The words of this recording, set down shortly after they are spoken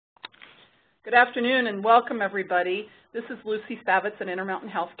Good afternoon and welcome everybody. This is Lucy Savitz at Intermountain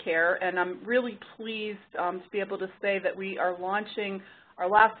Healthcare, and I'm really pleased to be able to say that we are launching our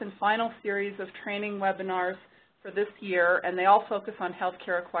last and final series of training webinars for this year, and they all focus on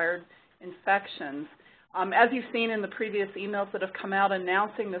healthcare-acquired infections. As you've seen in the previous emails that have come out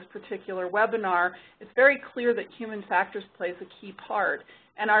announcing this particular webinar, it's very clear that human factors plays a key part.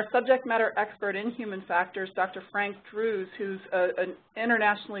 And our subject matter expert in human factors, Dr. Frank Drews, who's an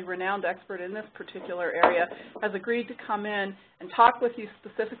internationally renowned expert in this particular area, has agreed to come in and talk with you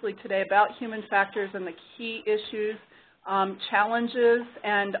specifically today about human factors and the key issues, challenges,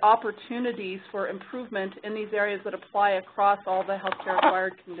 and opportunities for improvement in these areas that apply across all the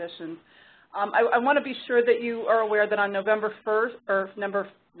healthcare-acquired conditions. I want to be sure that you are aware that on November 1st or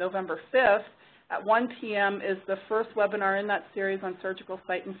November 5th, at 1 p.m. is the first webinar in that series on surgical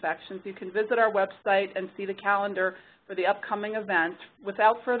site infections. You can visit our website and see the calendar for the upcoming event.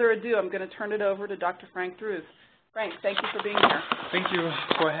 Without further ado, I'm going to turn it over to Dr. Frank Drews. Frank, thank you for being here. Thank you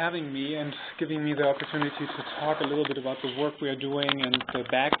for having me and giving me the opportunity to talk a little bit about the work we are doing and the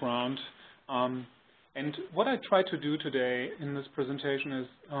background. And what I try to do today in this presentation is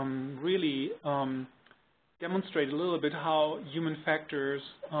really demonstrate a little bit how human factors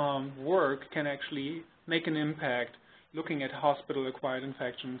work can actually make an impact looking at hospital-acquired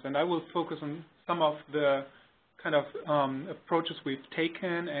infections. And I will focus on some of the kind of approaches we've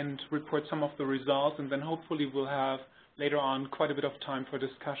taken and report some of the results, and then hopefully we'll have later on quite a bit of time for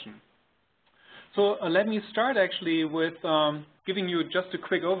discussion. So let me start actually with giving you just a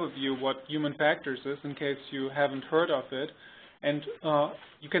quick overview of what human factors is in case you haven't heard of it. And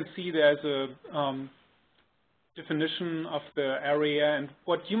you can see there's a definition of the area, and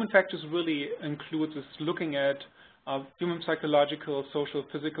what human factors really includes is looking at human psychological, social,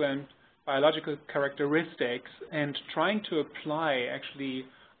 physical, and biological characteristics and trying to apply actually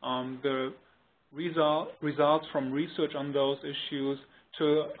the results from research on those issues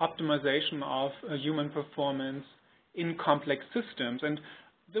to optimization of human performance in complex systems. And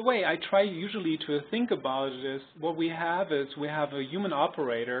the way I try usually to think about it is what we have is we have a human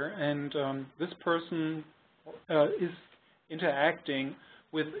operator, and this person is interacting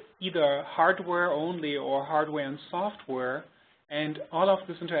with either hardware only or hardware and software, and all of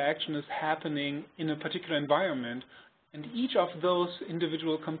this interaction is happening in a particular environment, and each of those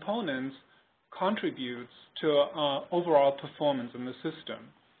individual components contributes to overall performance in the system.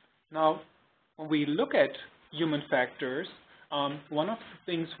 Now, when we look at human factors, one of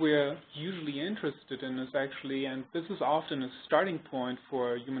the things we're usually interested in is actually, and this is often a starting point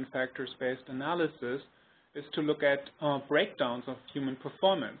for human factors-based analysis, is to look at breakdowns of human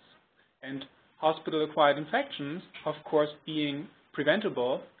performance. And hospital-acquired infections, of course, being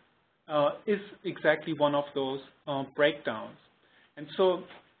preventable, is exactly one of those breakdowns. And so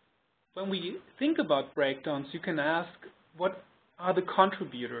when we think about breakdowns, you can ask what are the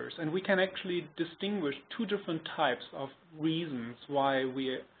contributors, and we can actually distinguish two different types of reasons why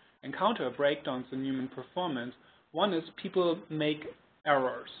we encounter breakdowns in human performance. One is people make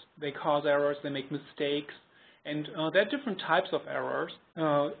errors. They cause errors, they make mistakes, and there are different types of errors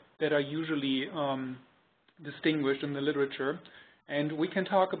that are usually distinguished in the literature. And we can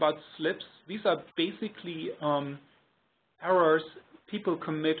talk about slips. These are basically errors people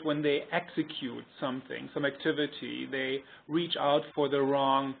commit when they execute something, some activity. They reach out for the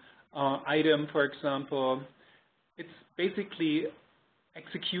wrong item, for example. It's basically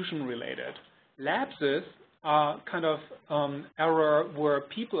execution related. Lapses are kind of error where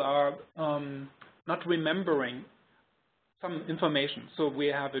people are not remembering some information. So we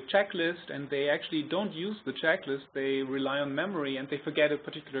have a checklist and they actually don't use the checklist, they rely on memory and they forget a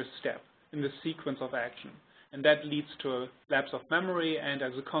particular step in the sequence of action. And that leads to a lapse of memory and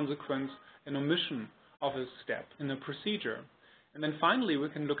as a consequence an omission of a step in a procedure. And then finally we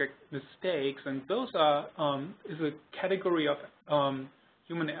can look at mistakes, and those are is a category of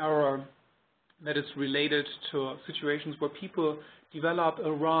human error that is related to situations where people develop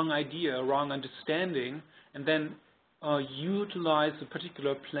a wrong idea, a wrong understanding, and then utilize a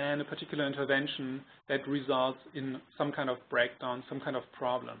particular plan, a particular intervention that results in some kind of breakdown, some kind of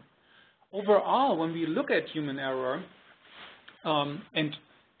problem. Overall, when we look at human error and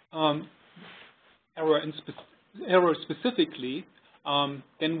error specifically,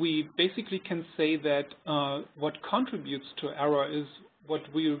 then we basically can say that what contributes to error is what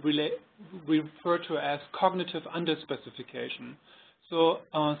we refer to as cognitive underspecification. So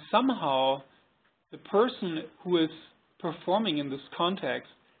somehow the person who is performing in this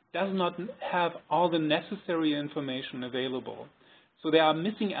context does not have all the necessary information available. So there are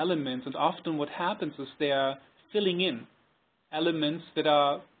missing elements, and often what happens is they are filling in elements that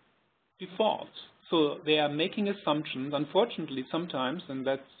are defaults. So they are making assumptions, unfortunately sometimes, and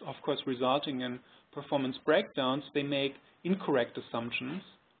that's of course resulting in performance breakdowns. They make incorrect assumptions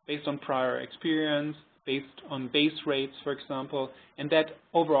based on prior experience, based on base rates, for example, and that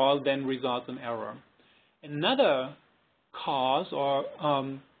overall then results in error. Another cause or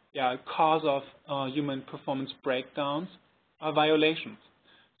cause of human performance breakdowns are violations.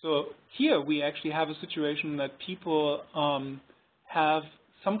 So here we actually have a situation that people have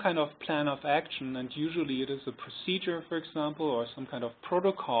some kind of plan of action, and usually it is a procedure, for example, or some kind of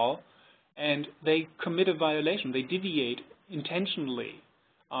protocol, and they commit a violation. They deviate intentionally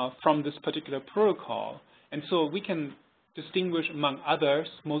from this particular protocol. And so we can distinguish, among others,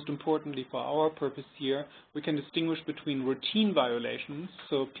 most importantly for our purpose here, we can distinguish between routine violations.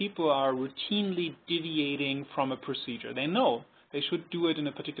 So people are routinely deviating from a procedure. They know they should do it in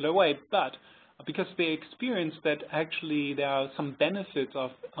a particular way, but because they experience that actually there are some benefits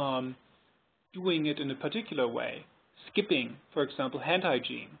of doing it in a particular way, skipping, for example, hand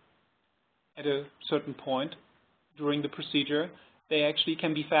hygiene at a certain point during the procedure, they actually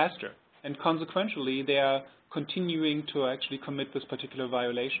can be faster. And consequentially, they are continuing to actually commit this particular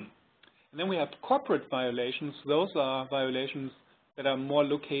violation. And then we have corporate violations. Those are violations that are more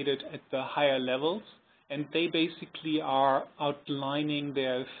located at the higher levels, and they basically are outlining,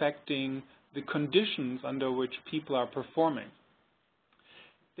 they're affecting the conditions under which people are performing.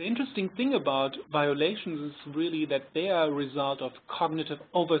 The interesting thing about violations is really that they are a result of cognitive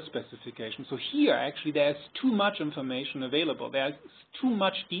overspecification. So here, actually, there's too much information available. There's too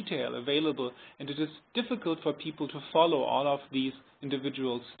much detail available, and it is difficult for people to follow all of these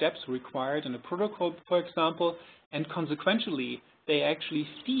individual steps required in a protocol, for example, and consequentially, they actually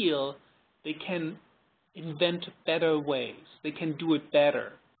feel they can invent better ways. They can do it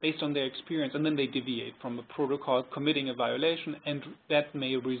better based on their experience, and then they deviate from the protocol, committing a violation, and that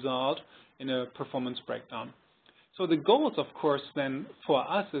may result in a performance breakdown. So the goals, of course, then for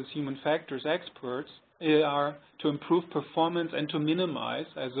us as human factors experts are to improve performance and to minimize,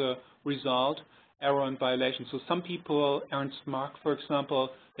 as a result, error and violation. So some people, Ernst Mach, for example,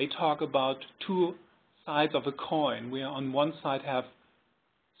 they talk about two sides of a coin. We on one side have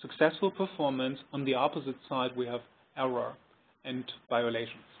successful performance, on the opposite side we have error and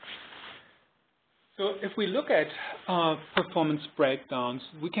violations. So if we look at performance breakdowns,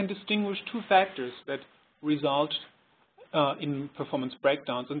 we can distinguish two factors that result in performance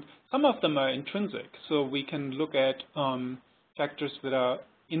breakdowns, and some of them are intrinsic. So we can look at factors that are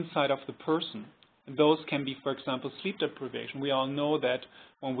inside of the person. And those can be, for example, sleep deprivation. We all know that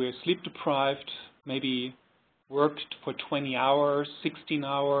when we're sleep deprived, maybe worked for 20 hours, 16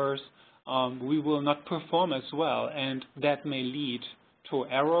 hours, we will not perform as well, and that may lead to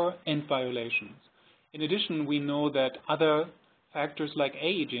error and violations. In addition, we know that other factors like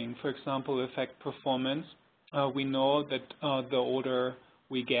aging, for example, affect performance. We know that the older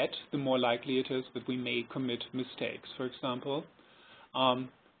we get, the more likely it is that we may commit mistakes, for example.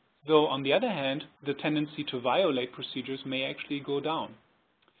 Though, on the other hand, the tendency to violate procedures may actually go down.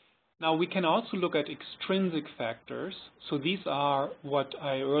 Now, we can also look at extrinsic factors. So these are what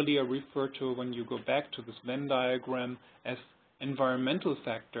I earlier referred to when you go back to this Venn diagram as environmental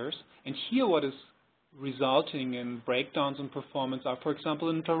factors. And here what is resulting in breakdowns in performance are, for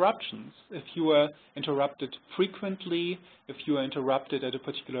example, interruptions. If you are interrupted frequently, if you are interrupted at a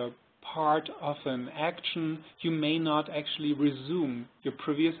particular part of an action, you may not actually resume your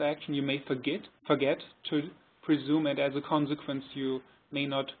previous action. You may forget to resume, and as a consequence, you may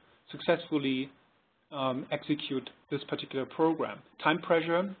not successfully execute this particular program. Time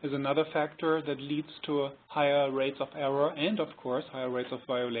pressure is another factor that leads to higher rates of error and, of course, higher rates of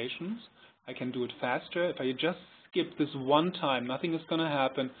violations. I can do it faster. If I just skip this one time, nothing is going to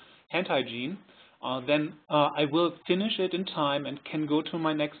happen. Hand hygiene, then I will finish it in time and can go to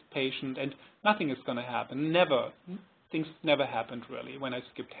my next patient, and nothing is going to happen. Things never happened really when I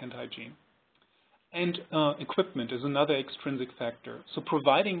skipped hand hygiene. And equipment is another extrinsic factor. So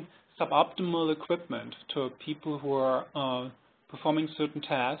providing suboptimal equipment to people who are performing certain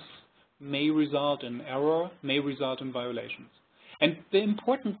tasks may result in error, may result in violations. And the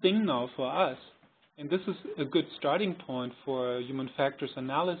important thing now for us, and this is a good starting point for human factors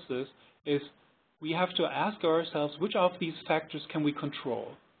analysis, is we have to ask ourselves which of these factors can we control?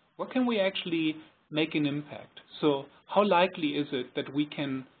 What can we actually make an impact? So how likely is it that we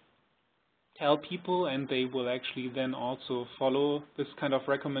can tell people, and they will actually then also follow this kind of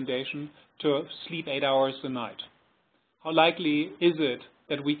recommendation, to sleep 8 hours a night? How likely is it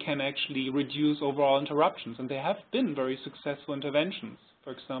that we can actually reduce overall interruptions? And there have been very successful interventions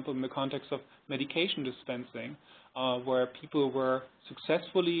for example, in the context of medication dispensing, where people were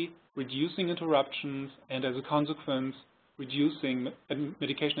successfully reducing interruptions and as a consequence reducing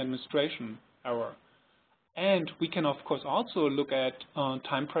medication administration error. And we can, of course, also look at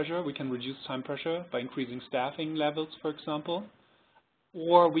time pressure. We can reduce time pressure by increasing staffing levels, for example,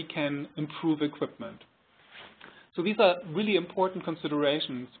 or we can improve equipment. So these are really important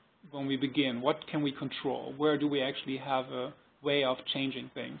considerations when we begin. What can we control? Where do we actually have a way of changing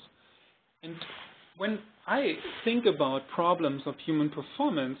things? And when I think about problems of human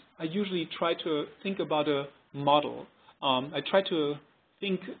performance, I usually try to think about a model. I try to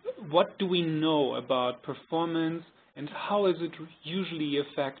think, what do we know about performance and how is it usually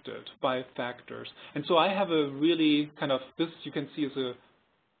affected by factors? And so I have a really kind of, this you can see as a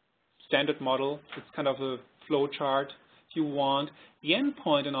standard model. It's kind of a flow chart if you want. The end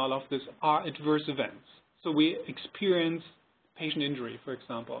point in all of this are adverse events. So we experience patient injury, for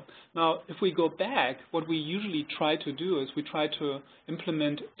example. Now, if we go back, what we usually try to do is we try to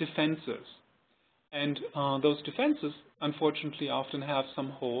implement defenses. And those defenses, unfortunately, often have some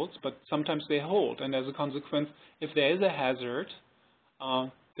holds, but sometimes they hold. And as a consequence, if there is a hazard,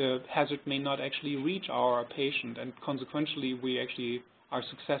 the hazard may not actually reach our patient, and consequently, we actually are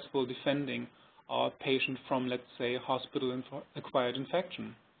successful defending our patient from, let's say, hospital-acquired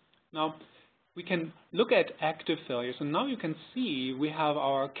infection. Now, we can look at active failures, and now you can see we have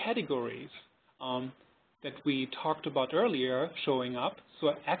our categories that we talked about earlier showing up.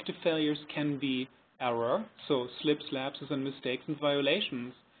 So active failures can be error, so slips, lapses, and mistakes and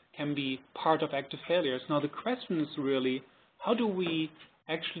violations can be part of active failures. Now the question is really, how do we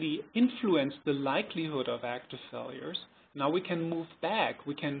actually influence the likelihood of active failures? Now we can move back.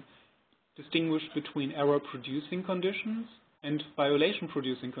 We can distinguish between error-producing conditions and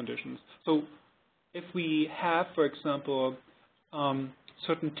violation-producing conditions. So if we have, for example,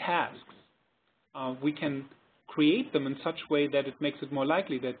 certain tasks, we can create them in such a way that it makes it more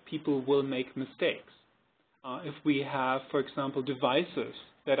likely that people will make mistakes. If we have, for example, devices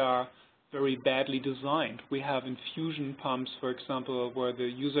that are very badly designed, we have infusion pumps, for example, where the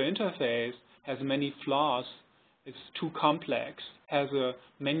user interface has many flaws, it's too complex, has a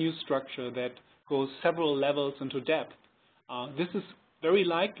menu structure that goes several levels into depth. This is very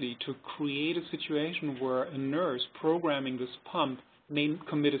likely to create a situation where a nurse programming this pump may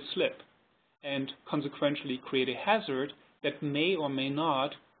commit a slip and consequently create a hazard that may or may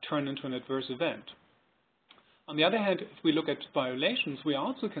not turn into an adverse event. On the other hand, if we look at violations, we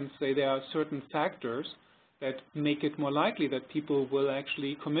also can say there are certain factors that make it more likely that people will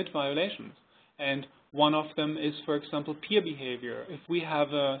actually commit violations. And one of them is, for example, peer behavior. If we have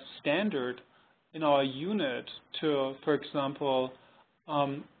a standard in our unit to, for example,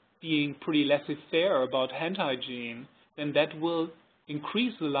 being pretty laissez-faire about hand hygiene, then that will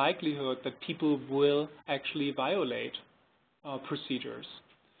increase the likelihood that people will actually violate procedures.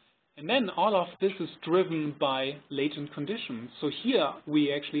 And then all of this is driven by latent conditions. So here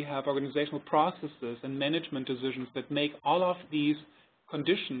we actually have organizational processes and management decisions that make all of these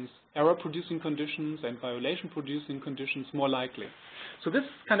conditions, error-producing conditions and violation-producing conditions, more likely. So this is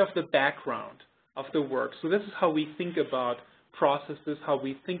kind of the background of the work. So this is how we think about processes, how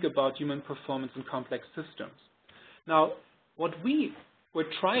we think about human performance in complex systems. Now, what we were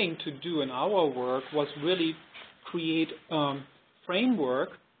trying to do in our work was really create a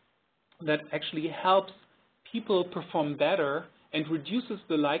framework that actually helps people perform better and reduces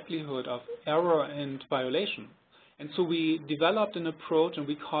the likelihood of error and violation. And so we developed an approach, and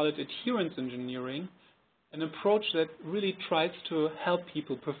we call it adherence engineering, an approach that really tries to help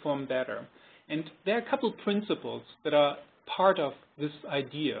people perform better. And there are a couple principles that are part of this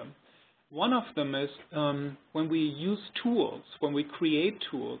idea. One of them is when we use tools, when we create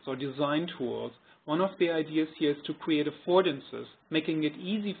tools or design tools, one of the ideas here is to create affordances, making it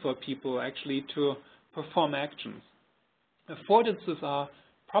easy for people actually to perform actions. Affordances are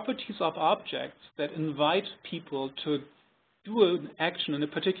properties of objects that invite people to do an action in a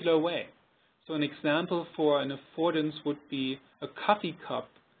particular way. So an example for an affordance would be a coffee cup.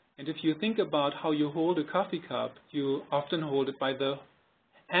 And if you think about how you hold a coffee cup, you often hold it by the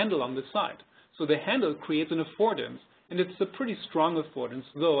handle on the side. So the handle creates an affordance, and it's a pretty strong affordance,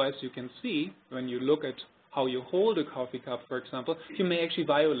 though, as you can see, when you look at how you hold a coffee cup, for example, you may actually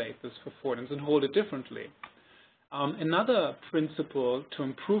violate this affordance and hold it differently. Another principle to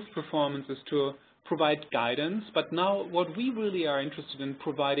improve performance is to provide guidance, but now what we really are interested in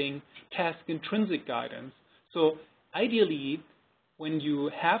providing task intrinsic guidance. So ideally, when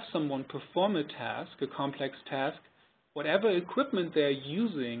you have someone perform a task, a complex task, whatever equipment they're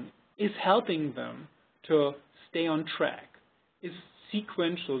using is helping them to stay on track, is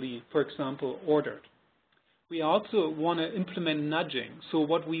sequentially, for example, ordered. We also want to implement nudging. So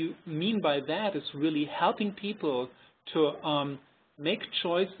what we mean by that is really helping people to make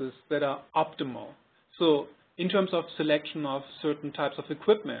choices that are optimal. So in terms of selection of certain types of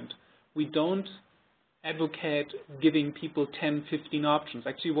equipment, we don't advocate giving people 10, 15 options.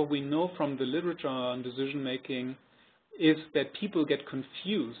 Actually, what we know from the literature on decision making is that people get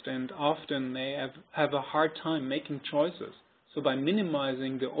confused and often they have a hard time making choices. So by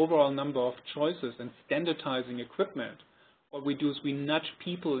minimizing the overall number of choices and standardizing equipment, what we do is we nudge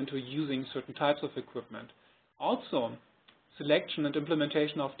people into using certain types of equipment. Also, selection and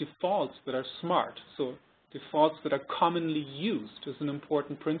implementation of defaults that are smart. So defaults that are commonly used is an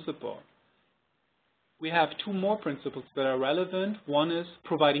important principle. We have two more principles that are relevant. One is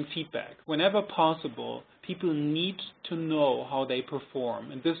providing feedback. Whenever possible, people need to know how they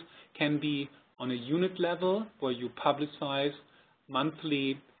perform. And this can be on a unit level, where you publicize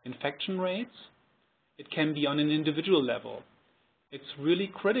monthly infection rates. It can be on an individual level. It's really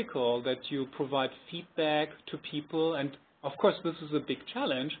critical that you provide feedback to people, and of course this is a big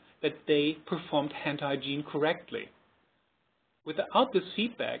challenge, that they performed hand hygiene correctly. Without this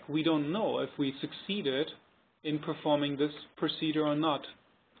feedback, we don't know if we succeeded in performing this procedure or not.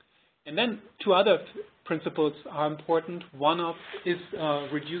 And then two other principles are important. One is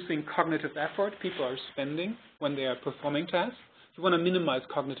reducing cognitive effort people are spending when they are performing tasks. You want to minimize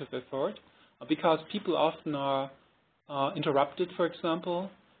cognitive effort because people often are interrupted, for example.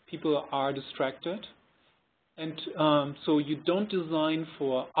 People are distracted. And so you don't design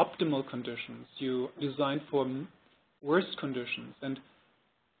for optimal conditions. You design for worst conditions. And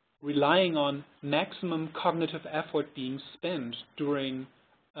relying on maximum cognitive effort being spent during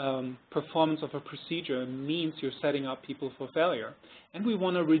performance of a procedure means you're setting up people for failure. And we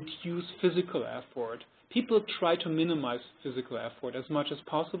want to reduce physical effort. People try to minimize physical effort as much as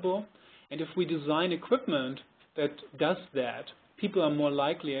possible. And if we design equipment that does that, people are more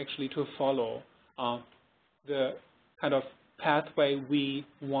likely actually to follow the kind of pathway we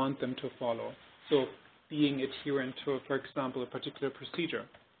want them to follow. So being adherent to, for example, a particular procedure.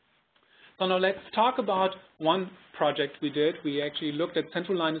 So now let's talk about one project we did. We actually looked at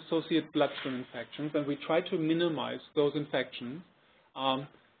central line associated bloodstream infections, and we tried to minimize those infections. Of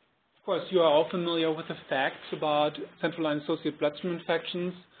course, you are all familiar with the facts about central line associated bloodstream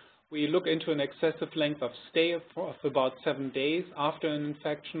infections. We look into an excessive length of stay of about 7 days after an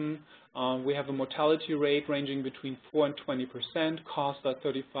infection. We have a mortality rate ranging between 4 and 20%, costs are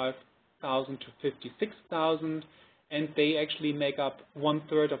 35,000 to 56,000. And they actually make up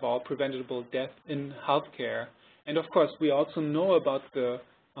 1/3 of our preventable death in healthcare. And of course, we also know about the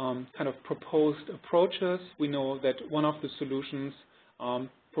kind of proposed approaches. We know that one of the solutions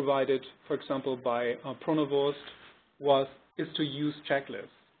provided, for example, by Pronovost is to use checklists,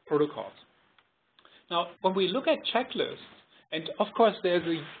 protocols. Now, when we look at checklists, and of course, there's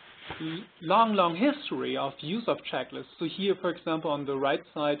a long history of use of checklists. So here, for example, on the right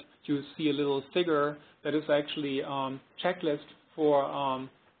side, you see a little figure that is actually a checklist for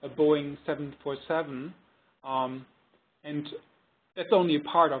a Boeing 747, and that's only a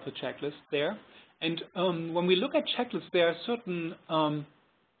part of the checklist there. And when we look at checklists, there are certain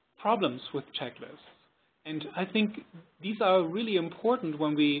problems with checklists. And I think these are really important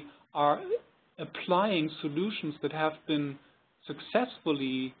when we are applying solutions that have been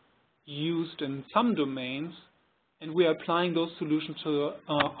successfully used in some domains, and we are applying those solutions to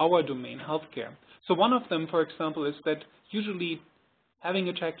our domain, healthcare. So one of them, for example, is that usually having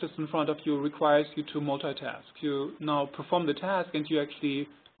a checklist in front of you requires you to multitask. You now perform the task and you actually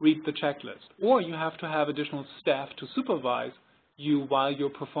read the checklist. Or you have to have additional staff to supervise you while you're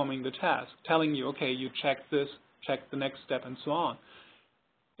performing the task, telling you, okay, you check this, check the next step, and so on.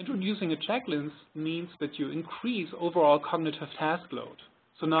 Introducing a checklist means that you increase overall cognitive task load.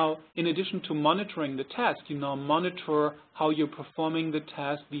 So now, in addition to monitoring the task, you now monitor how you're performing the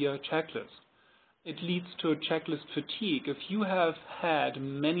task via a checklist. It leads to a checklist fatigue. If you have had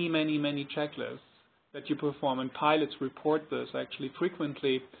many checklists that you perform, and pilots report this actually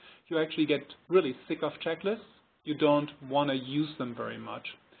frequently, you actually get really sick of checklists. You don't want to use them very much.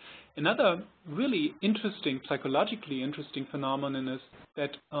 Another really interesting, psychologically interesting phenomenon is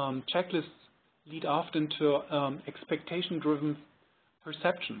that checklists lead often to expectation-driven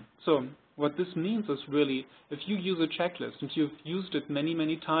perception. So what this means is really, if you use a checklist and you've used it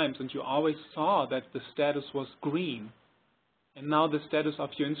many times and you always saw that the status was green, and now the status of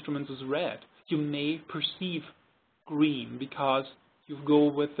your instruments is red, you may perceive green because you go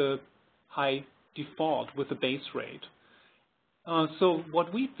with a high default, with a base rate. So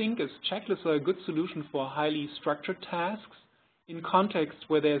what we think is checklists are a good solution for highly structured tasks in contexts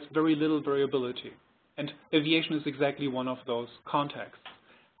where there's very little variability. And aviation is exactly one of those contexts.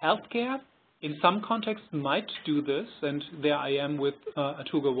 Healthcare, in some contexts, might do this, and there I am with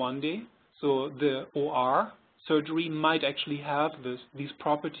Aturga Wande. So the OR surgery might actually have these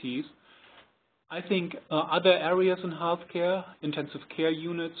properties. I think other areas in healthcare, intensive care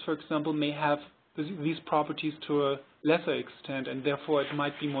units, for example, may have these properties to a lesser extent, and therefore it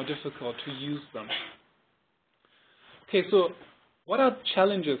might be more difficult to use them. Okay, so what are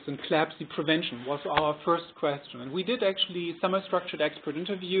challenges in CLABSI prevention was our first question. And we did actually semi-structured expert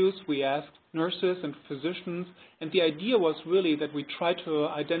interviews. We asked nurses and physicians, and the idea was really that we try to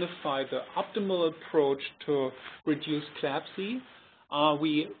identify the optimal approach to reduce CLABSI.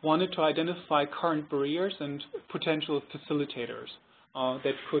 We wanted to identify current barriers and potential facilitators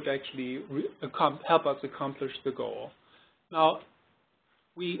that could actually help us accomplish the goal. Now,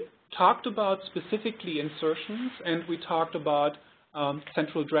 we talked about specifically insertions, and we talked about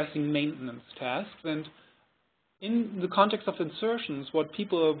central dressing maintenance tasks. And in the context of insertions, what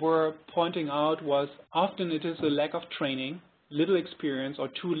people were pointing out was often it is a lack of training, little experience, or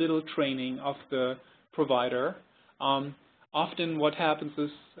too little training of the provider. Often what happens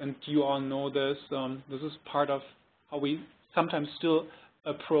is, and you all know this, this is part of how we sometimes still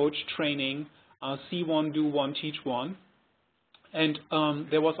approach training, see one, do one, teach one. And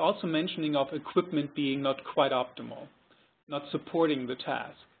there was also mentioning of equipment being not quite optimal, not supporting the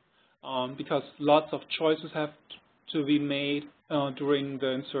task, because lots of choices have to be made during the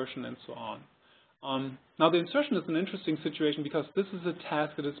insertion and so on. Now, the insertion is an interesting situation because this is a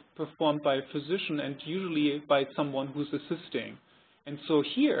task that is performed by a physician and usually by someone who's assisting. And so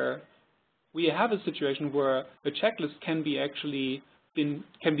here we have a situation where a checklist can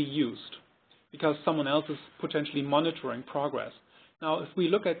be used because someone else is potentially monitoring progress. Now, if we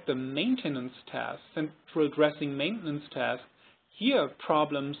look at the maintenance task, central dressing maintenance task, here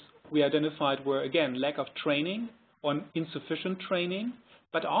problems we identified were, again, lack of training or insufficient training,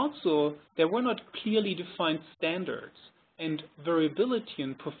 but also there were not clearly defined standards, and variability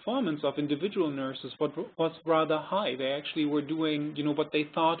in performance of individual nurses was rather high. They actually were doing, what they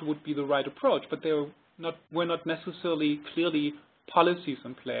thought would be the right approach, but there were not necessarily clearly policies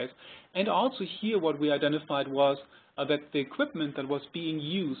in place. And also here what we identified was that the equipment that was being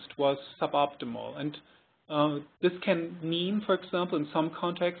used was suboptimal. And this can mean, for example, in some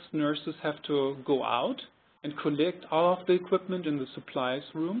contexts, nurses have to go out and collect all of the equipment in the supplies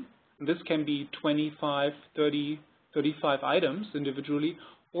room. And this can be 25, 30, 35 items individually,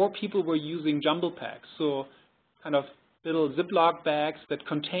 or people were using jumble packs, so kind of little Ziploc bags that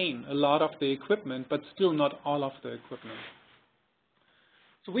contain a lot of the equipment, but still not all of the equipment.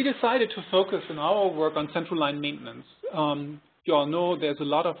 So we decided to focus in our work on central line maintenance. You all know there's a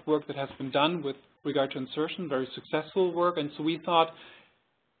lot of work that has been done with regard to insertion, very successful work, and so we thought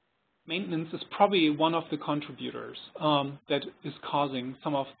maintenance is probably one of the contributors that is causing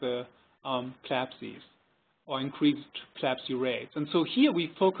some of the CLABSIs or increased CLABSI rates. And so here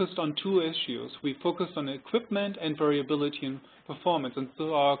we focused on two issues. We focused on equipment and variability in performance. And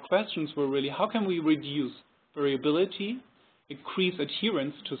so our questions were really, how can we reduce variability, increase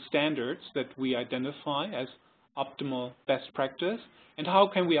adherence to standards that we identify as optimal best practice, and how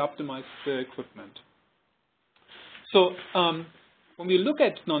can we optimize the equipment? So when we look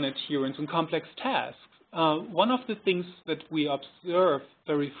at non-adherence in complex tasks, one of the things that we observe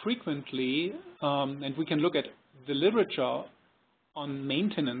very frequently, and we can look at the literature on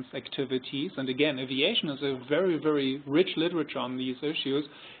maintenance activities, and again, aviation is a very, very rich literature on these issues,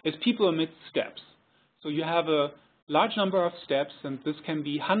 is people omit steps. So you have a large number of steps, and this can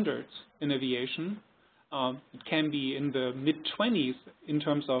be hundreds in aviation. It can be in the mid-20s in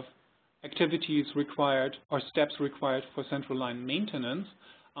terms of activities required or steps required for central line maintenance.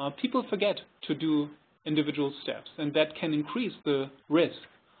 People forget to do individual steps, and that can increase the risk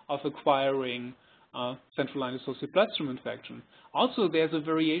of acquiring central line associated bloodstream infection. Also, there's a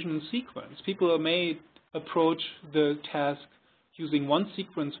variation in sequence. People may approach the task using one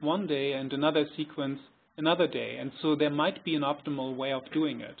sequence one day and another sequence another day, and so there might be an optimal way of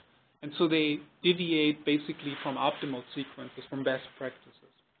doing it. And so they deviate basically from optimal sequences, from best practices.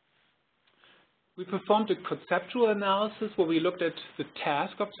 We performed a conceptual analysis where we looked at the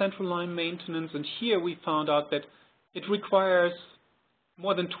task of central line maintenance, and here we found out that it requires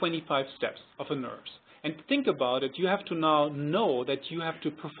more than 25 steps of a nurse. And think about it, you have to now know that you have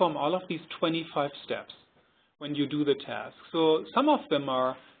to perform all of these 25 steps when you do the task. So some of them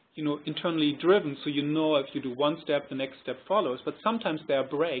are internally driven, so you know if you do one step, the next step follows, but sometimes there are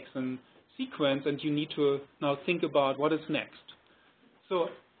breaks in sequence and you need to now think about what is next. So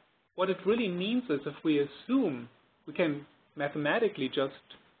what it really means is if we assume, we can mathematically just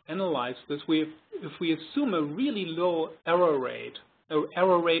analyze this, if we assume a really low error rate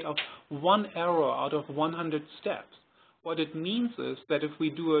of 1 error out of 100 steps, what it means is that if we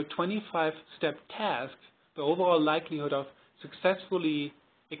do a 25-step task, the overall likelihood of successfully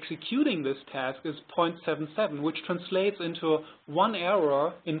executing this task is 0.77, which translates into 1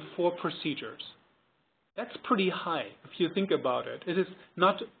 error in 4 procedures. That's pretty high if you think about it. It is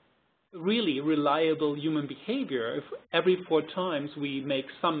not really reliable human behavior if every 4 times we make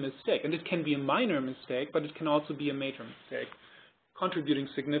some mistake. And it can be a minor mistake, but it can also be a major mistake, contributing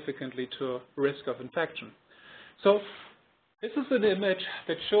significantly to risk of infection. So this is an image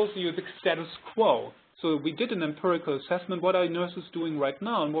that shows you the status quo. So we did an empirical assessment, what are nurses doing right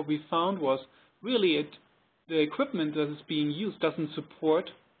now, and what we found was really the equipment that is being used doesn't support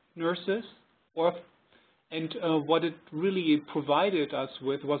nurses, and what it really provided us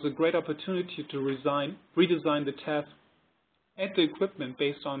with was a great opportunity to redesign the test and the equipment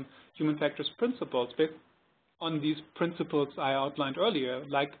based on human factors principles, based on these principles I outlined earlier,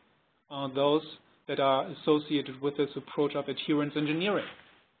 like those that are associated with this approach of adherence engineering.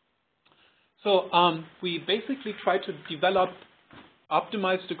 So we basically try to develop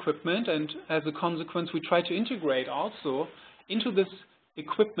optimized equipment, and as a consequence, we try to integrate also into this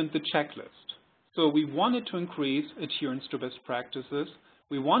equipment the checklist. So we wanted to increase adherence to best practices,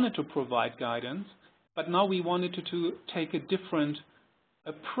 we wanted to provide guidance, but now we wanted to take a different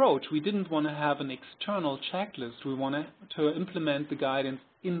approach. We didn't want to have an external checklist, we wanted to implement the guidance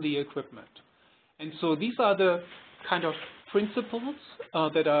in the equipment. And so these are the kind of principles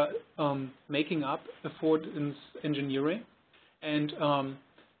that are making up affordance engineering. And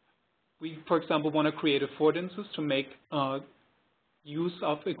we, for example, want to create affordances to make use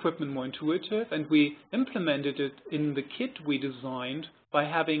of equipment more intuitive, and we implemented it in the kit we designed by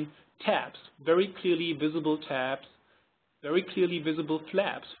having tabs, very clearly visible tabs, very clearly visible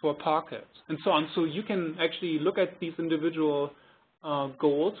flaps for pockets, and so on. So you can actually look at these individual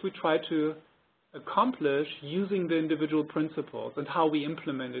goals we try to accomplish using the individual principles and how we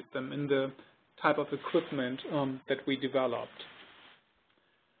implemented them in the type of equipment that we developed.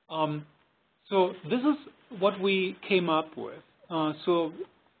 So this is what we came up with. So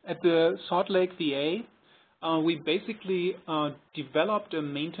at the Salt Lake VA, we basically developed a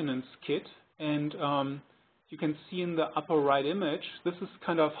maintenance kit, and you can see in the upper right image, this is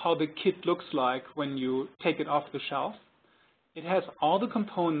kind of how the kit looks like when you take it off the shelf. It has all the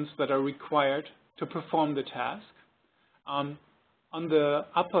components that are required to perform the task. On the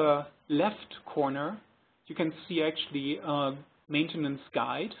upper left corner, you can see actually a maintenance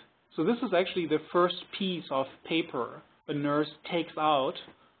guide. So this is actually the first piece of paper a nurse takes out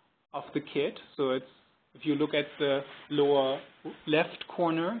of the kit. So it's, if you look at the lower left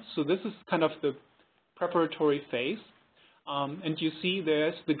corner, so this is kind of the preparatory phase. And you see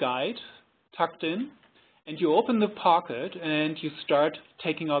there's the guide tucked in, and you open the pocket and you start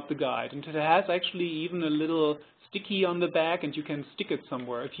taking out the guide. And it has actually even a little sticky on the back, and you can stick it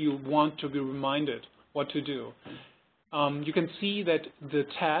somewhere if you want to be reminded what to do. You can see that the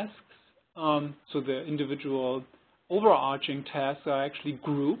tasks, so the individual overarching tasks are actually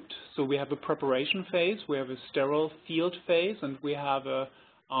grouped. So we have a preparation phase, we have a sterile field phase, and we have a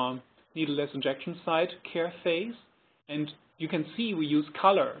needleless injection site care phase. And you can see we use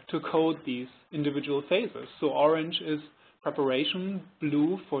color to code these individual phases. So orange is preparation,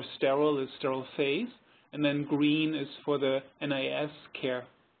 blue for sterile is sterile phase, and then green is for the NIS care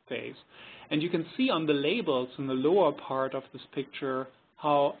phase. And you can see on the labels in the lower part of this picture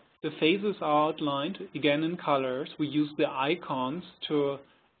how the phases are outlined, again in colors. We use the icons to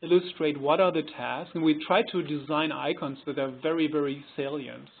illustrate what are the tasks, and we try to design icons that are very, very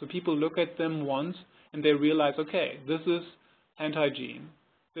salient. So people look at them once and they realize, okay, this is hand hygiene,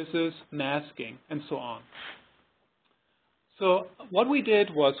 this is masking, and so on. So what we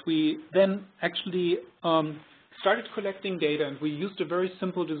did was we then actually started collecting data, and we used a very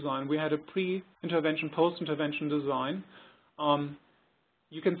simple design. We had a pre-intervention, post-intervention design.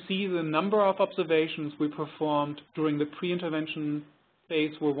 You can see the number of observations we performed during the pre-intervention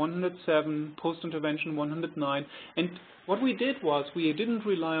phase were 107, post-intervention 109. And what we did was we didn't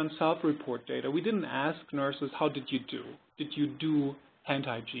rely on self-report data. We didn't ask nurses, how did you do? Did you do hand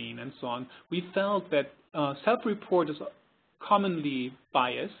hygiene and so on? We felt that self-report is commonly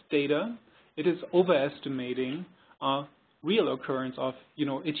biased data. It is overestimating real occurrence of,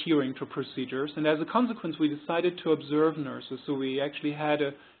 adhering to procedures. And as a consequence, we decided to observe nurses. So we actually had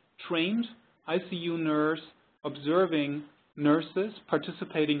a trained ICU nurse observing nurses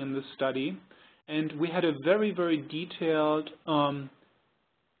participating in this study. And we had a very, very detailed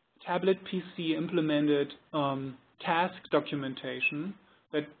tablet PC implemented task documentation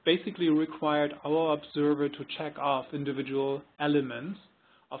that basically required our observer to check off individual elements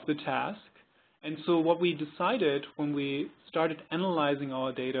of the task. And so what we decided when we started analyzing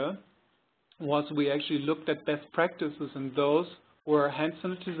our data was we actually looked at best practices, and those were hand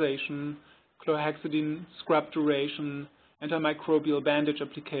sanitization, chlorhexidine scrub duration, antimicrobial bandage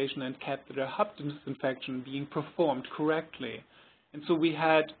application, and catheter hub disinfection being performed correctly. And so we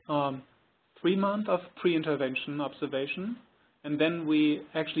had 3 months of pre-intervention observation, and then we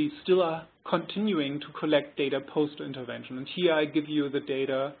actually still are continuing to collect data post-intervention. And here I give you the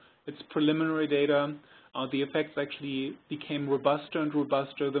data. It's preliminary data. The effects actually became robuster and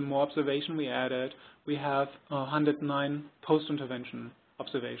robuster the more observation we added. We have 109 post-intervention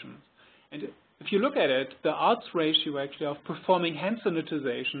observations. And if you look at it, the odds ratio actually of performing hand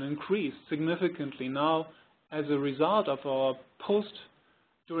sanitization increased significantly. Now, as a result of our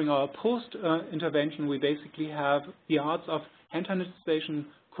during our post-intervention, we basically have the odds of hand sanitization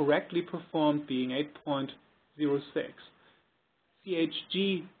correctly performed being 8.06.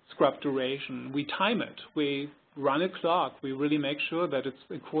 CHG scrub duration, we time it. We run a clock. We really make sure that it's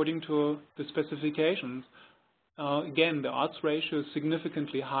according to the specifications. Again, the odds ratio is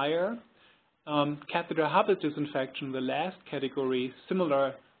significantly higher. Catheter hub disinfection, the last category,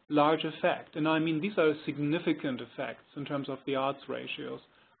 similar large effect. And I mean, these are significant effects in terms of the odds ratios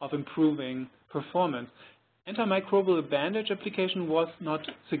of improving performance. Antimicrobial bandage application was not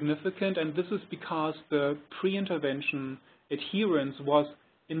significant, and this is because the pre-intervention adherence was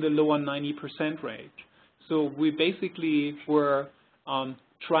in the lower 90% range. So we basically were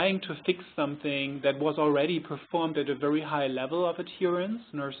trying to fix something that was already performed at a very high level of adherence.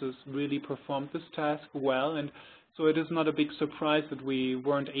 Nurses really performed this task well, and so it is not a big surprise that we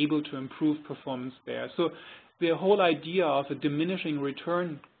weren't able to improve performance there. So the whole idea of a diminishing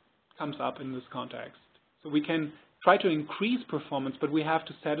return comes up in this context. So we can try to increase performance, but we have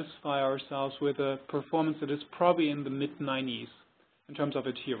to satisfy ourselves with a performance that is probably in the mid-90s in terms of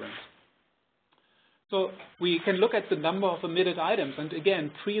adherence. So we can look at the number of omitted items. And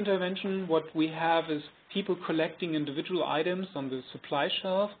again, pre-intervention, what we have is people collecting individual items on the supply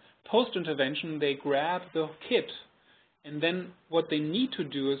shelf. Post-intervention, they grab the kit. And then what they need to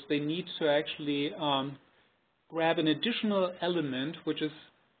do is they need to actually grab an additional element, which is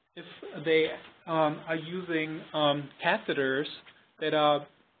if they are using catheters that are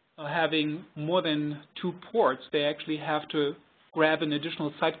having more than 2 ports, they actually have to grab an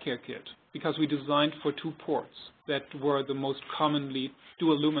additional site care kit, because we designed for 2 ports that were the most commonly,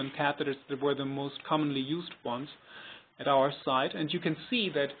 dual lumen catheters that were the most commonly used ones at our site. And you can see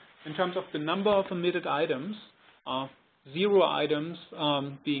that in terms of the number of omitted items, 0 items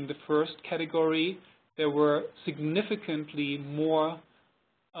being the first category, there were significantly more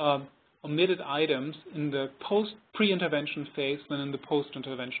omitted items in the pre-intervention phase than in the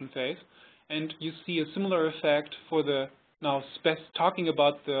post-intervention phase. And you see a similar effect for the, now talking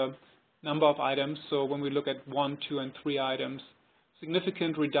about the number of items. So when we look at 1, 2, and 3 items,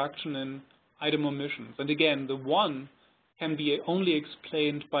 significant reduction in item omissions. And again, the 1 can be only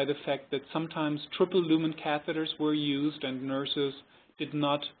explained by the fact that sometimes triple lumen catheters were used and nurses did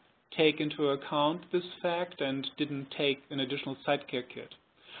not take into account this fact and didn't take an additional site care kit.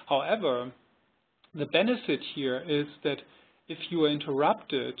 However, the benefit here is that if you are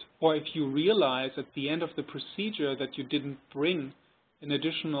interrupted, or if you realize at the end of the procedure that you didn't bring an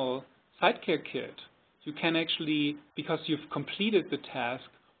additional site care kit, you can actually, because you've completed the task,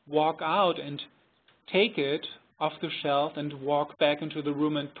 walk out and take it off the shelf and walk back into the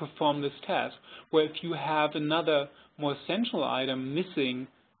room and perform this task. Where if you have another more essential item missing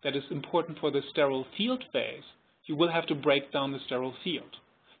that is important for the sterile field phase, you will have to break down the sterile field.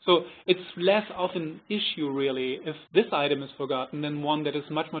 So it's less of an issue, really, if this item is forgotten than one that is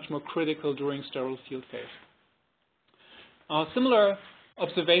much, much more critical during sterile field phase. Similar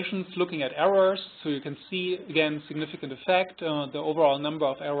observations looking at errors. So you can see, again, significant effect. The overall number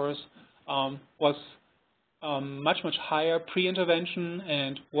of errors was much, much higher pre-intervention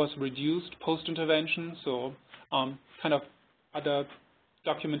and was reduced post-intervention. So kind of other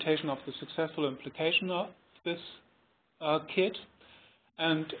documentation of the successful application of this kit.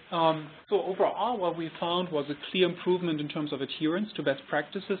 And so overall, what we found was a clear improvement in terms of adherence to best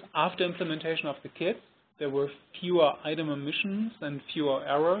practices after implementation of the kit. There were fewer item omissions and fewer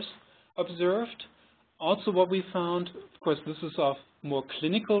errors observed. Also what we found, of course this is of more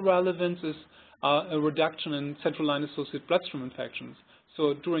clinical relevance, is a reduction in central line associated bloodstream infections.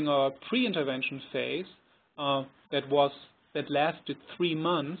 So during our pre-intervention phase, that lasted 3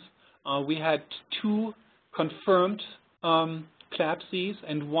 months, we had 2 confirmed CLABSIs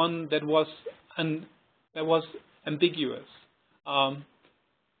and 1 that was ambiguous.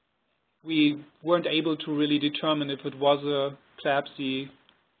 We weren't able to really determine if it was a CLABSI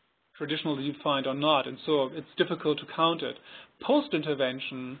traditionally defined or not, and so it's difficult to count it.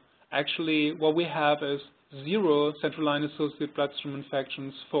 Post-intervention, actually, what we have is 0 central line-associated bloodstream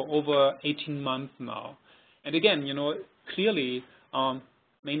infections for over 18 months now. And again, clearly,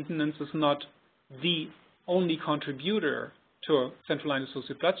 maintenance is not the only contributor to central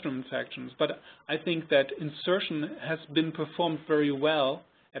line-associated bloodstream infections, but I think that insertion has been performed very well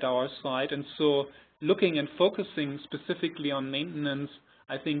at our site, and so looking and focusing specifically on maintenance,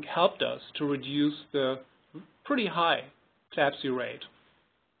 I think, helped us to reduce the pretty high CLABSI rate.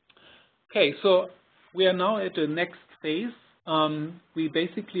 Okay, so we are now at the next phase. We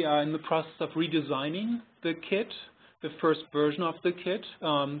basically are in the process of redesigning the kit, the first version of the kit.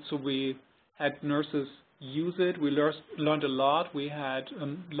 So we had nurses use it. We learned a lot. We had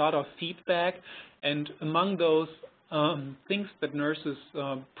a lot of feedback, and among those things that nurses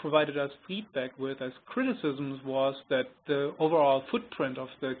provided us feedback with as criticisms was that the overall footprint of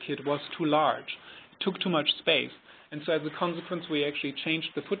the kit was too large. It took too much space. And so as a consequence, we actually changed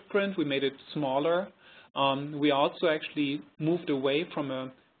the footprint. We made it smaller. We also actually moved away from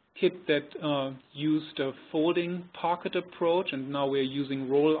a kit that used a folding pocket approach, and now we're using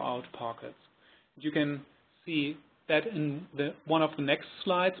roll-out pockets. You can see that in one of the next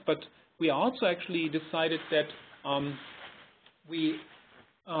slides, but we also actually decided that we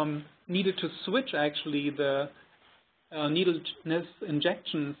needed to switch actually the needle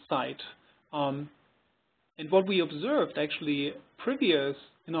injection site. And what we observed actually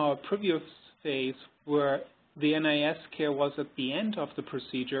in our previous phase where the NIS care was at the end of the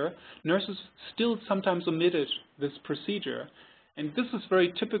procedure, nurses still sometimes omitted this procedure. And this is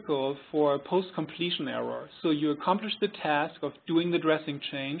very typical for post-completion error. So you accomplish the task of doing the dressing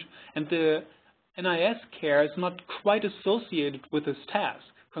change, and the NIS care is not quite associated with this task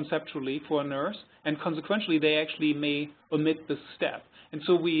conceptually for a nurse, and consequently they actually may omit this step. And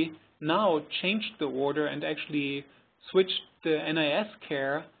so we now changed the order and actually switched the NIS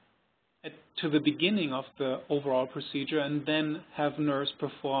care to the beginning of the overall procedure, and then have nurse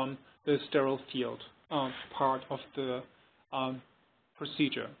perform the sterile field part of the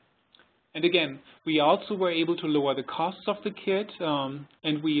procedure. And again, we also were able to lower the costs of the kit,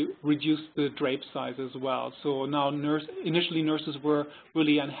 and we reduced the drape size as well. So now initially nurses were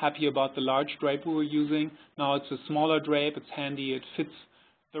really unhappy about the large drape we were using. Now it's a smaller drape, it's handy, it fits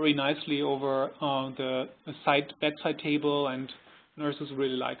very nicely over the bedside table, and nurses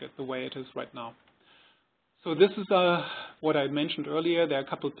really like it the way it is right now. So this is what I mentioned earlier. There are a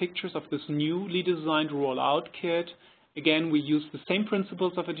couple of pictures of this newly designed roll-out kit. Again, we use the same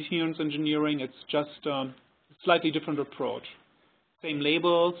principles of adherence engineering. It's just a slightly different approach. Same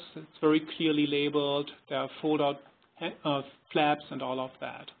labels. It's very clearly labeled. There are fold-out flaps and all of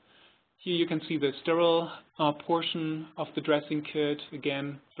that. Here you can see the sterile portion of the dressing kit.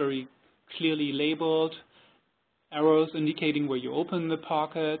 Again, very clearly labeled. Arrows indicating where you open the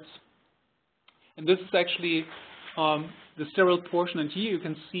pockets. And this is actually the sterile portion. And here you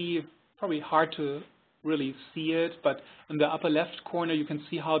can see, probably hard to really see it, but in the upper left corner you can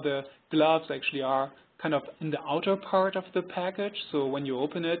see how the gloves actually are kind of in the outer part of the package. So when you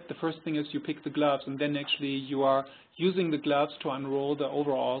open it, the first thing is you pick the gloves, and then actually you are using the gloves to unroll the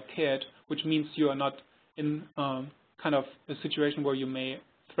overall kit, which means you are not in kind of a situation where you may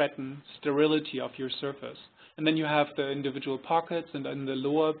threaten sterility of your surface. And then you have the individual pockets, and in the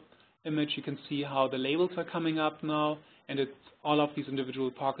lower image you can see how the labels are coming up now, and all of these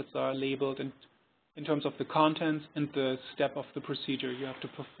individual pockets are labeled in terms of the contents and the step of the procedure you have to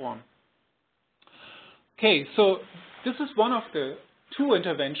perform. Okay, so this is one of the two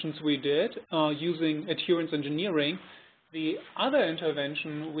interventions we did using adherence engineering. The other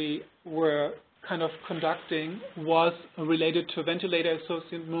intervention we were kind of conducting was related to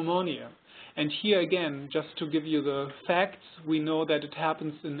ventilator-associated pneumonia. And here again, just to give you the facts, we know that it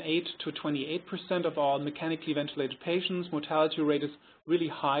happens in 8 to 28% of all mechanically ventilated patients. Mortality rate is really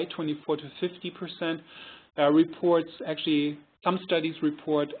high, 24 to 50%. Reports, actually, some studies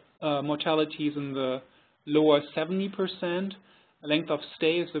report mortalities in the lower 70%. Length of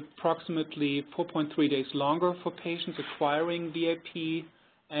stay is approximately 4.3 days longer for patients acquiring VIP,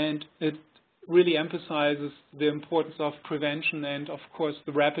 and it really emphasizes the importance of prevention and, of course,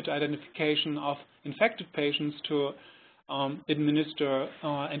 the rapid identification of infected patients to administer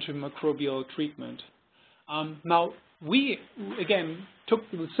antimicrobial treatment. Now, we, again, took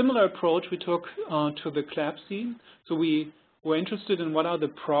the similar approach we took to the CLABSI. So we we're interested in what are the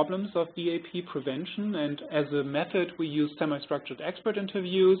problems of VAP prevention, and as a method we use semi-structured expert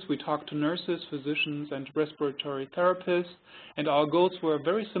interviews. We talk to nurses, physicians, and respiratory therapists, and our goals were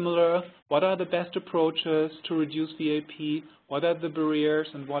very similar. What are the best approaches to reduce VAP? What are the barriers,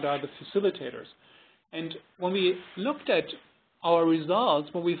 and what are the facilitators? And when we looked at our results,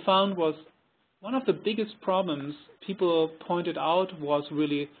 what we found was one of the biggest problems people pointed out was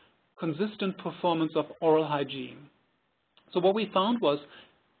really consistent performance of oral hygiene. So what we found was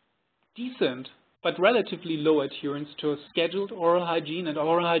decent but relatively low adherence to scheduled oral hygiene, and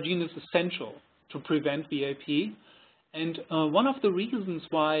oral hygiene is essential to prevent VAP. And one of the reasons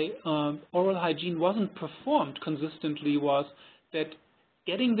why oral hygiene wasn't performed consistently was that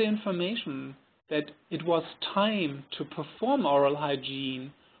getting the information that it was time to perform oral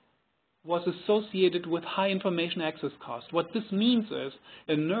hygiene was associated with high information access cost. What this means is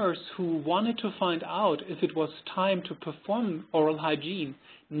a nurse who wanted to find out if it was time to perform oral hygiene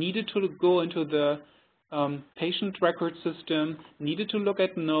needed to go into the patient record system, needed to look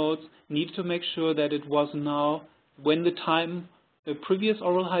at notes, needed to make sure that it was now when the previous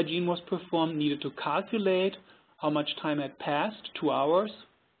oral hygiene was performed, needed to calculate how much time had passed, 2 hours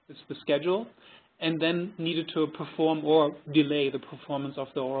is the schedule, and then needed to perform or delay the performance of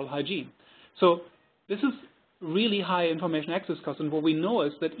the oral hygiene. So this is really high information access cost, and what we know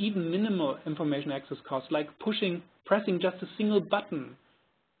is that even minimal information access costs, like pressing just a single button.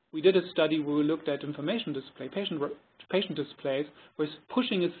 We did a study where we looked at information display, patient displays, where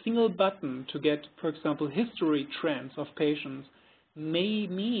pushing a single button to get, for example, history trends of patients may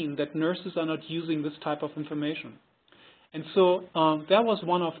mean that nurses are not using this type of information. And so that was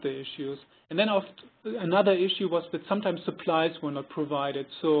one of the issues. And then another issue was that sometimes supplies were not provided.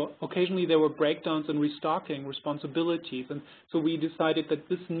 So occasionally there were breakdowns in restocking responsibilities. And so we decided that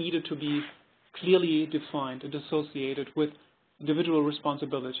this needed to be clearly defined and associated with individual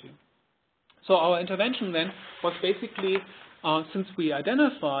responsibility. So our intervention then was basically, since we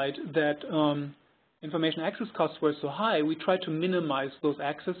identified that information access costs were so high, we tried to minimize those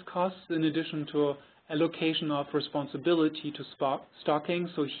access costs in addition to allocation of responsibility to stocking.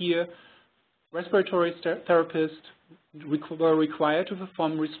 So here, respiratory therapists were required to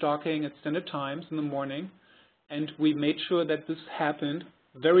perform restocking at standard times in the morning, and we made sure that this happened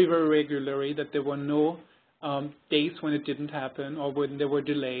very, very regularly, that there were no days when it didn't happen or when there were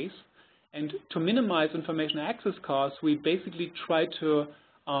delays. And to minimize information access costs, we basically tried to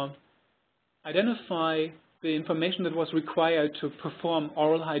identify the information that was required to perform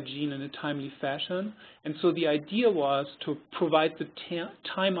oral hygiene in a timely fashion. And so the idea was to provide the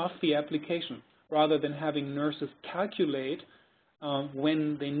time of the application rather than having nurses calculate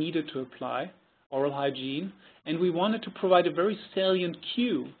when they needed to apply oral hygiene. And we wanted to provide a very salient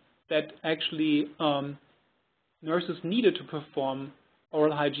cue that actually nurses needed to perform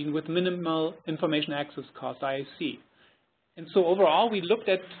oral hygiene with minimal information access cost, IAC. And so overall, we looked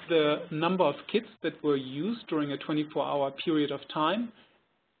at the number of kits that were used during a 24-hour period of time.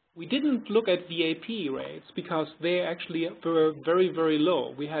 We didn't look at VAP rates because they actually were very, very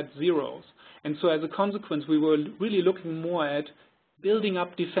low. We had zeros. And so as a consequence, we were really looking more at building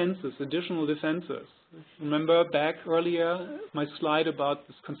up defenses, additional defenses. Remember back earlier my slide about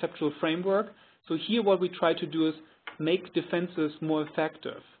this conceptual framework? So here what we try to do is make defenses more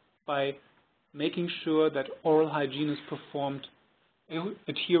effective by making sure that oral hygiene is performed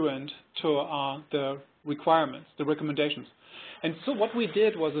adherent to the requirements, the recommendations. And so what we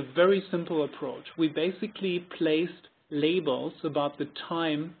did was a very simple approach. We basically placed labels about the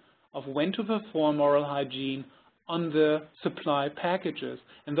time of when to perform oral hygiene on the supply packages.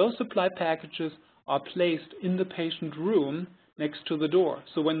 And those supply packages are placed in the patient room next to the door.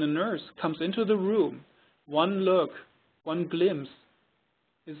 So when the nurse comes into the room, one look, one glimpse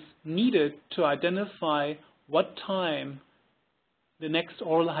is needed to identify what time the next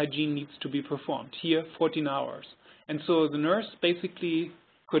oral hygiene needs to be performed. Here, 14 hours. And so the nurse basically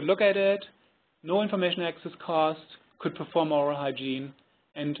could look at it, no information access cost, could perform oral hygiene,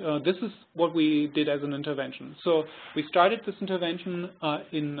 and this is what we did as an intervention. So we started this intervention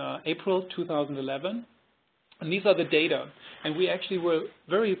in April 2011, and these are the data. And we actually were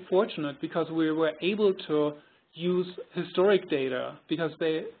very fortunate because we were able to use historic data because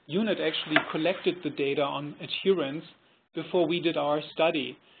the unit actually collected the data on adherence before we did our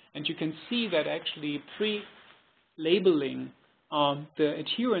study. And you can see that actually pre-labeling, the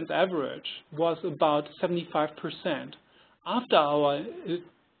adherence average was about 75%. After our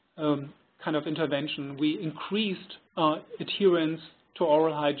kind of intervention, we increased adherence to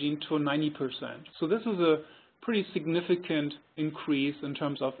oral hygiene to 90%. So this is a pretty significant increase in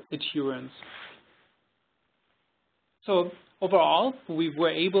terms of adherence. So overall, we were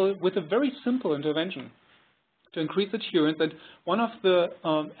able, with a very simple intervention, to increase adherence. And one of the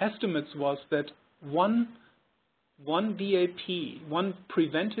estimates was that one VAP, one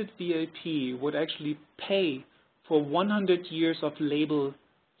prevented VAP, would actually pay for 100 years of label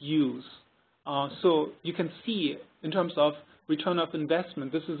use. So you can see, in terms of return of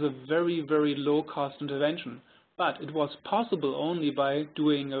investment, this is a very, very low-cost intervention. But it was possible only by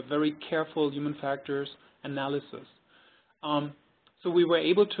doing a very careful human factors analysis. So we were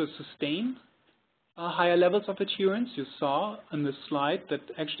able to sustain higher levels of adherence. You saw on the slide that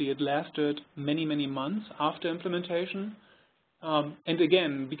actually it lasted many, many months after implementation. And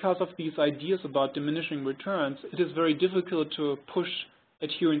again, because of these ideas about diminishing returns, it is very difficult to push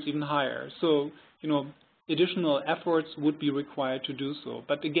adherence even higher. So, additional efforts would be required to do so.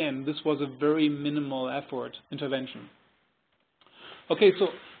 But again, this was a very minimal effort intervention. Okay, so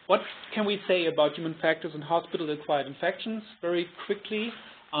what can we say about human factors and hospital-acquired infections? Very quickly.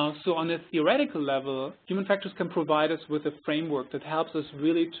 So on a theoretical level, human factors can provide us with a framework that helps us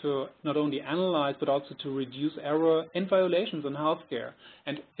really to not only analyze, but also to reduce error and violations in healthcare.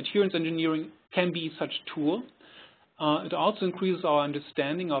 And adherence engineering can be such a tool. It also increases our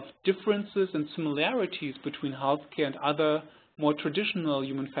understanding of differences and similarities between healthcare and other more traditional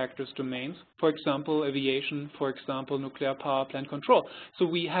human factors domains, for example, aviation, for example, nuclear power plant control. So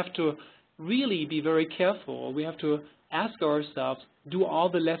we have to really be very careful. We have to ask ourselves, do all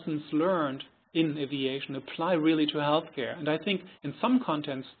the lessons learned in aviation apply really to healthcare? And I think in some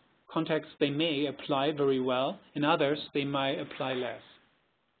contexts they may apply very well. In others, they might apply less.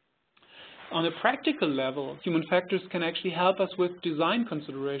 On a practical level, human factors can actually help us with design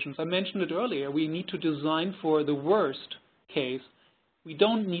considerations. I mentioned it earlier. We need to design for the worst case. We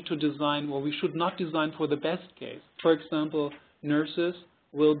don't need to design, or we should not design for the best case. For example, nurses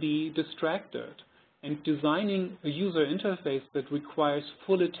will be distracted. And designing a user interface that requires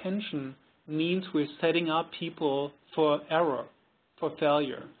full attention means we're setting up people for error, for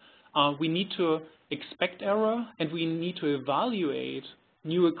failure. We need to expect error, and we need to evaluate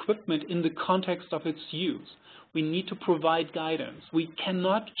new equipment in the context of its use. We need to provide guidance. We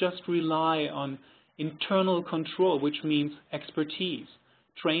cannot just rely on internal control, which means expertise,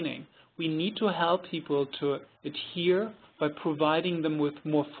 training. We need to help people to adhere by providing them with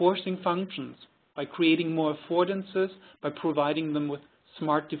more forcing functions, by creating more affordances, by providing them with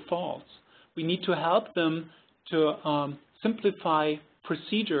smart defaults. We need to help them to simplify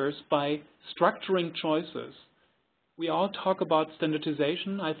procedures by structuring choices. We all talk about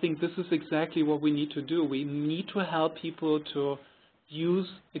standardization. I think this is exactly what we need to do. We need to help people to use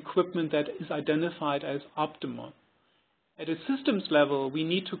equipment that is identified as optimal. At a systems level, we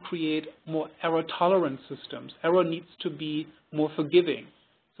need to create more error-tolerant systems. Error needs to be more forgiving.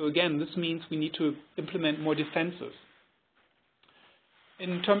 So again, this means we need to implement more defenses.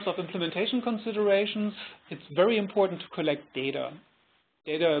 In terms of implementation considerations, it's very important to collect data.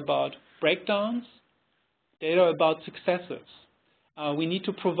 Data about breakdowns, data about successes. We need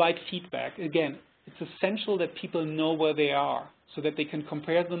to provide feedback. Again, it's essential that people know where they are so that they can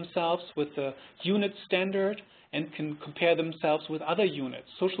compare themselves with the unit standard and can compare themselves with other units.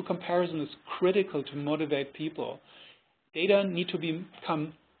 Social comparison is critical to motivate people. Data need to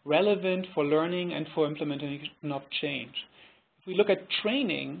become relevant for learning and for implementation of change. If we look at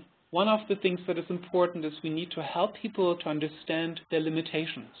training, one of the things that is important is we need to help people to understand their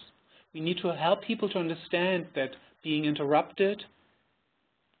limitations. We need to help people to understand that being interrupted,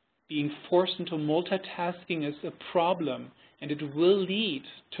 being forced into multitasking is a problem, and it will lead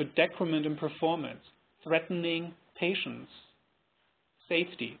to decrement in performance, threatening patients,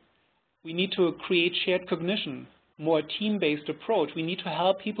 safety. We need to create shared cognition, more team-based approach. We need to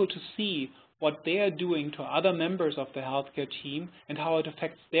help people to see what they are doing to other members of the healthcare team and how it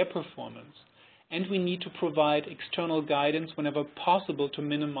affects their performance. And we need to provide external guidance whenever possible to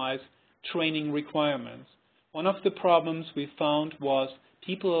minimize training requirements. One of the problems we found was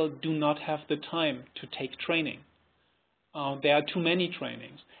people do not have the time to take training. There are too many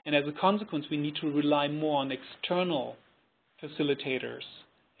trainings. And as a consequence, we need to rely more on external facilitators,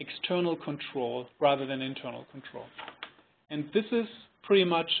 external control rather than internal control. And this is pretty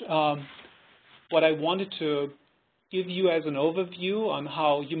much what I wanted to give you as an overview on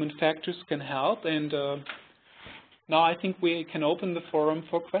how human factors can help. And now I think we can open the forum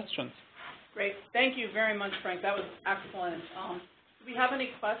for questions. Great. Thank you very much, Frank. That was excellent. Do we have any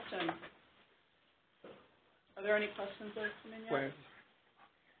questions? Are there any questions that have come in yet?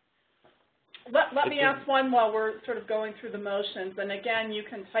 Let me ask one while we're sort of going through the motions. And again, you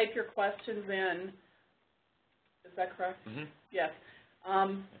can type your questions in. Is that correct? Mm-hmm. Yes.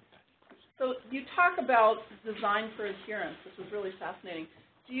 So you talk about design for adherence, which was really fascinating.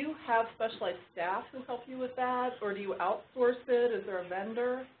 Do you have specialized staff who help you with that, or do you outsource it? Is there a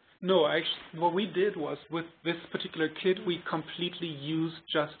vendor? No, actually, what we did was, with this particular kit, we completely used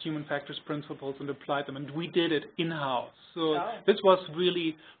just human factors principles and applied them, and we did it in-house. So this was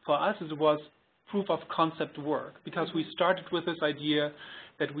really, for us, it was proof of concept work, because we started with this idea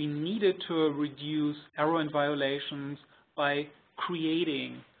that we needed to reduce error and violations by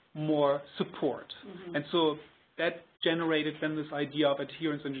creating more support. And so that generated then this idea of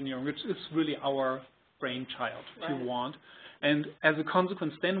adherence engineering, which is really our brainchild, if you want. And as a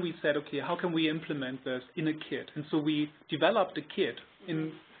consequence, then we said, okay, how can we implement this in a kit? And so we developed a kit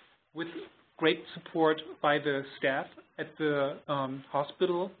with great support by the staff at the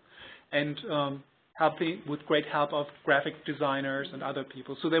hospital, and with great help of graphic designers and other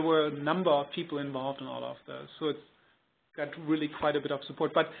people. So there were a number of people involved in all of this. So it's got really quite a bit of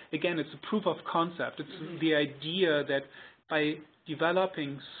support. But again, it's a proof of concept. It's the idea that by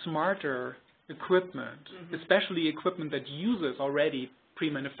developing smarter equipment, especially equipment that uses already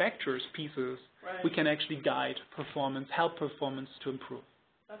pre-manufactured pieces, we can actually guide performance, help performance to improve.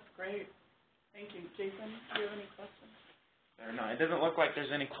 That's great. Thank you. Jason, do you have any questions? No, it doesn't look like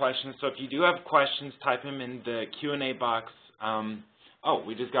there's any questions. So if you do have questions, type them in the Q&A box. Oh,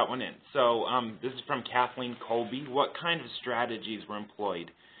 we just got one in. So this is from Kathleen Colby. What kind of strategies were employed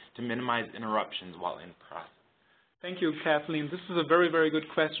to minimize interruptions while in process? Thank you, Kathleen. This is a very, very good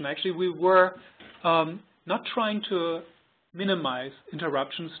question. Actually, we were not trying to minimize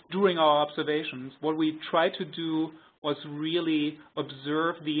interruptions during our observations. What we tried to do was really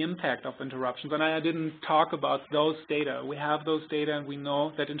observe the impact of interruptions. And I didn't talk about those data. We have those data, and we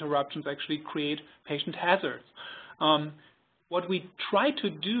know that interruptions actually create patient hazards. What we tried to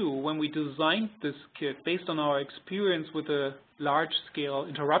do when we designed this kit, based on our experience with a large-scale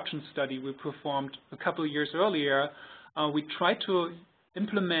interruption study we performed a couple of years earlier, we tried to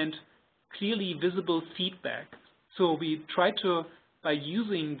implement clearly visible feedback. So we tried to, by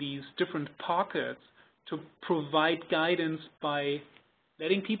using these different pockets, to provide guidance by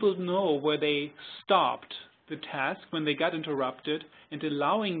letting people know where they stopped the task when they got interrupted, and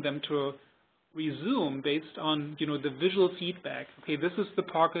allowing them to resume based on, the visual feedback. Okay, this is the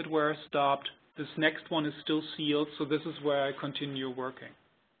pocket where I stopped. This next one is still sealed, so this is where I continue working.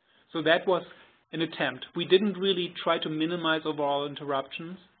 So that was an attempt. We didn't really try to minimize overall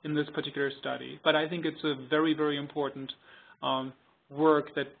interruptions in this particular study, but I think it's a very, very important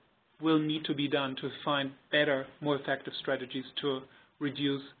work that will need to be done to find better, more effective strategies to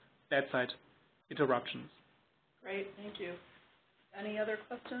reduce bedside interruptions. Great, thank you. Any other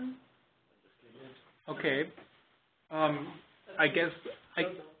questions? Okay. I guess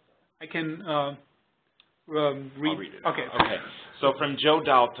I can read. I'll read it. Okay. Okay. So from Joe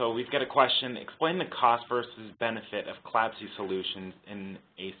Dalto, we've got a question. Explain the cost versus benefit of CLABSI solutions in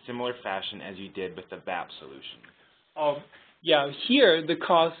a similar fashion as you did with the VAP solution. Yeah, here the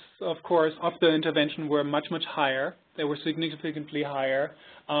costs, of course, of the intervention were much, much higher. They were significantly higher.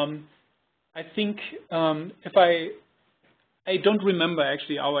 I think if I don't remember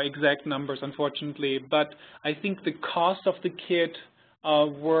actually our exact numbers, unfortunately, but I think the cost of the kit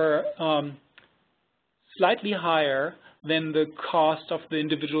were slightly higher than the cost of the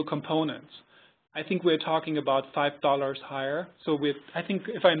individual components. I think we're talking about $5 higher. So I think,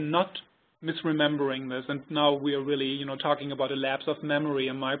 if I'm not misremembering this, and now we are really, talking about a lapse of memory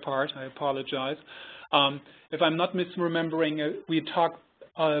on my part, I apologize. If I'm not misremembering, we talk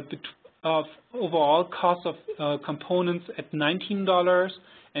of overall cost of components at $19,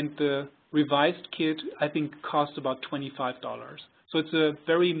 and the revised kit, I think, cost about $25. So it's a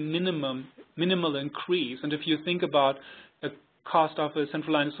very minimal increase. And if you think about the cost of a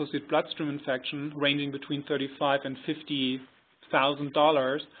central line associated bloodstream infection ranging between $35,000 and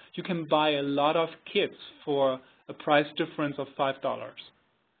 $50,000, you can buy a lot of kits for a price difference of $5.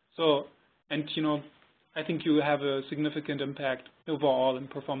 So, and I think you have a significant impact overall in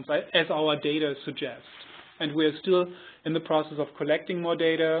performance, as our data suggests. And we're still in the process of collecting more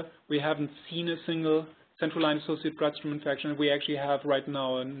data. We haven't seen a single central line associated bloodstream infection. We actually have right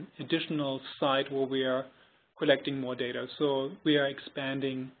now an additional site where we are collecting more data. So we are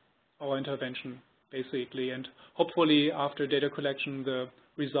expanding our intervention, basically. And hopefully, after data collection, the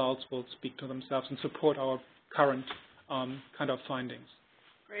results will speak to themselves and support our current kind of findings.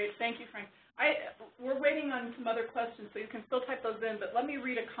 Great. Thank you, Frank. We're waiting on some other questions, so you can still type those in, but let me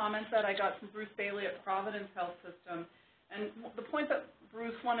read a comment that I got from Bruce Bailey at Providence Health System. And the point that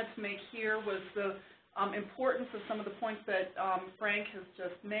Bruce wanted to make here was the importance of some of the points that Frank has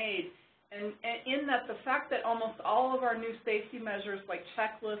just made. And in that, the fact that almost all of our new safety measures like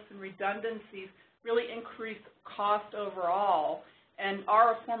checklists and redundancies really increase cost overall and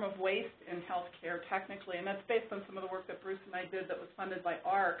are a form of waste in healthcare technically, and that's based on some of the work that Bruce and I did that was funded by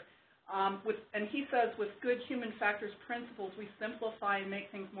ARC. And he says with good human factors principles, we simplify and make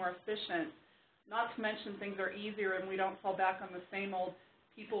things more efficient. Not to mention things are easier and we don't fall back on the same old,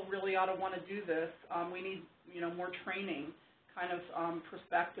 people really ought to want to do this. We need, more training kind of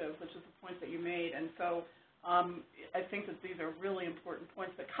perspective, which is the point that you made. And so I think that these are really important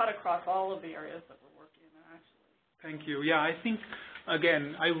points that cut across all of the areas that we're working in, actually. Thank you. Yeah, I think,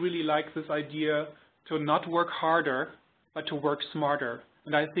 again, I really like this idea to not work harder, but to work smarter.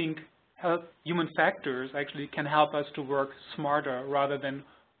 And I think human factors actually can help us to work smarter rather than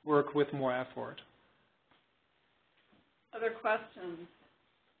work with more effort. Other questions?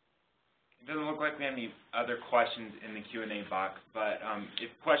 It doesn't look like we have any other questions in the Q&A box, but if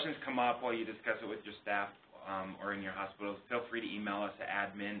questions come up while you discuss it with your staff or in your hospitals, feel free to email us at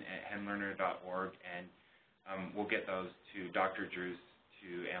admin@henlearner.org, and we'll get those to Dr. Druce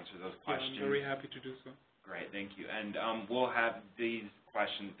to answer those questions. Yeah, I'm very happy to do so. Great, thank you. And we'll have these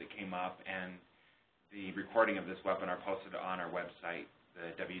questions that came up and the recording of this webinar posted on our website,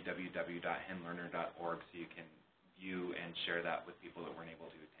 the www.henlearner.org, so you can view and share that with people that weren't able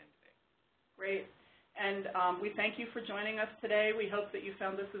to attend today. Great. And we thank you for joining us today. We hope that you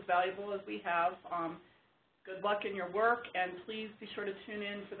found this as valuable as we have. Good luck in your work, and please be sure to tune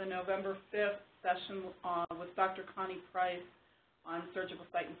in for the November 5th session with Dr. Connie Price on surgical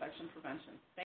site infection prevention.